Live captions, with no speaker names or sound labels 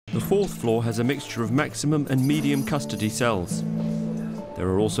The fourth floor has a mixture of maximum and medium custody cells. There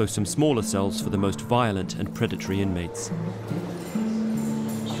are also some smaller cells for the most violent and predatory inmates.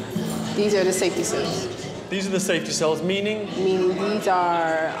 These are the safety cells. These are the safety cells, meaning? Meaning these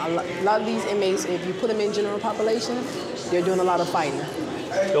are, a lot of these inmates, if you put them in general population, they're doing a lot of fighting.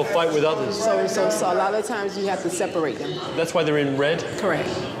 They'll fight with others. So a lot of times you have to separate them. That's why they're in red? Correct.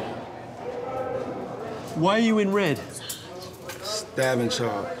 Why are you in red? Stabbing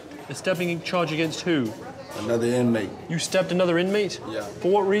charge. A stabbing charge against who? Another inmate. You stabbed another inmate? Yeah.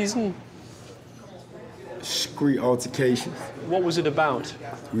 For what reason? Street altercations. What was it about?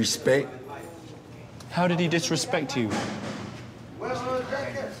 Respect. How did he disrespect you?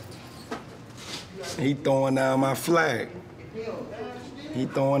 He throwing down my flag. He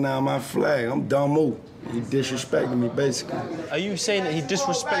throwing down my flag. I'm dumb. He disrespecting me, basically. Are you saying that he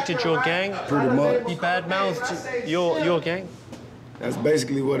disrespected your gang? Pretty much. He bad-mouthed your gang? That's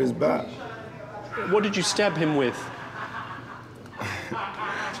basically what it's about. What did you stab him with? An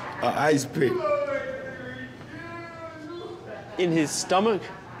ice pick. In his stomach?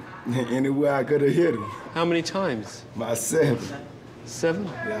 Anywhere I could have hit him. How many times? My 7. 7?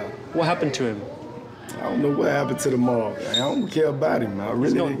 Yeah. What happened to him? I don't know what happened to the mob. I don't care about him. I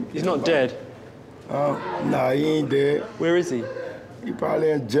really He's not dead? Nah, he ain't dead. Where is he? He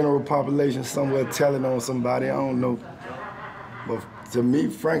probably in general population somewhere telling on somebody. I don't know. But to me,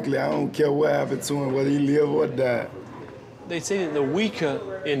 frankly, I don't care what happened to him, whether he lived or died. They say that the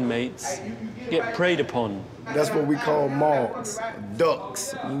weaker inmates get preyed upon. That's what we call mobs,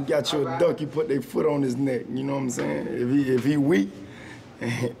 ducks. You got your duck, you put their foot on his neck. You know what I'm saying? If he weak,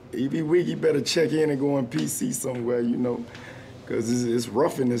 he better check in and go in PC somewhere, you know. Because it's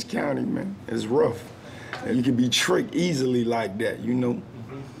rough in this county, man. It's rough. And you can be tricked easily like that, you know.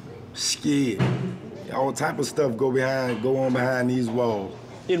 Scared. All type of stuff go on behind these walls.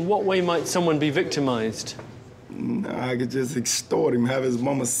 In what way might someone be victimized? Nah, I could just extort him, have his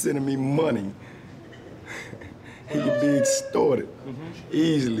mama sending me money. He could be extorted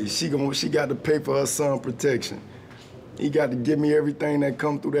easily. She got to pay for her son protection. He got to give me everything that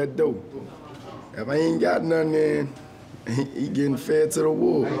come through that door. If I ain't got nothing, then he getting fed to the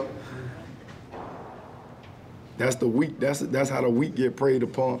wolves. That's the weak. That's how the weak get preyed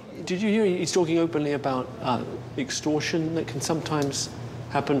upon. Did you hear he's talking openly about extortion that can sometimes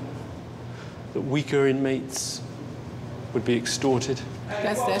happen? That weaker inmates would be extorted.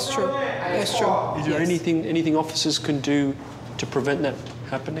 That's true. That's true. Is there anything officers can do to prevent that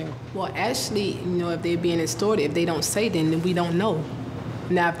happening? Well, actually, you know, if they're being extorted, if they don't say, then we don't know.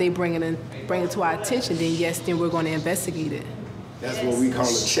 Now, if they bring it to our attention, then yes, then we're going to investigate it. That's what we call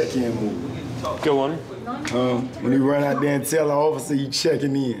a check-in move. Go on. When he run out there and tell the officer he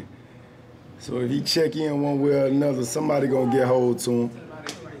checking in. So if he check in one way or another, somebody gonna get hold to him.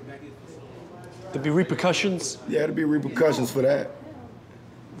 There'd be repercussions? Yeah, there'd be repercussions for that.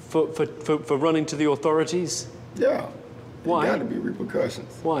 For running to the authorities? Yeah. Why? There gotta be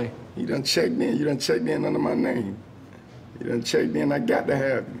repercussions. Why? He done checked in. You done checked in under my name. You done checked in. I got to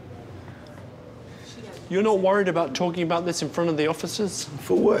have you. You're not worried about talking about this in front of the officers?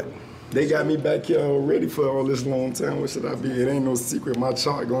 For what? They got me back here already for all this long time. What should I be? It ain't no secret. My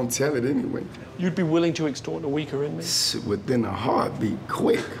chart gonna tell it anyway. You'd be willing to extort a weaker inmate? Within a heartbeat,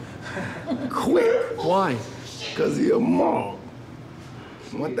 quick. Quick. Why? Because he a mob.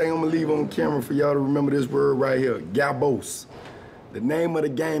 One thing I'm gonna leave on camera for y'all to remember this word right here, gabos. The name of the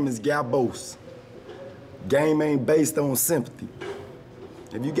game is gabos. Game ain't based on sympathy.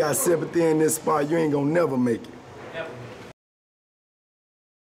 If you got sympathy in this spot, you ain't gonna never make it.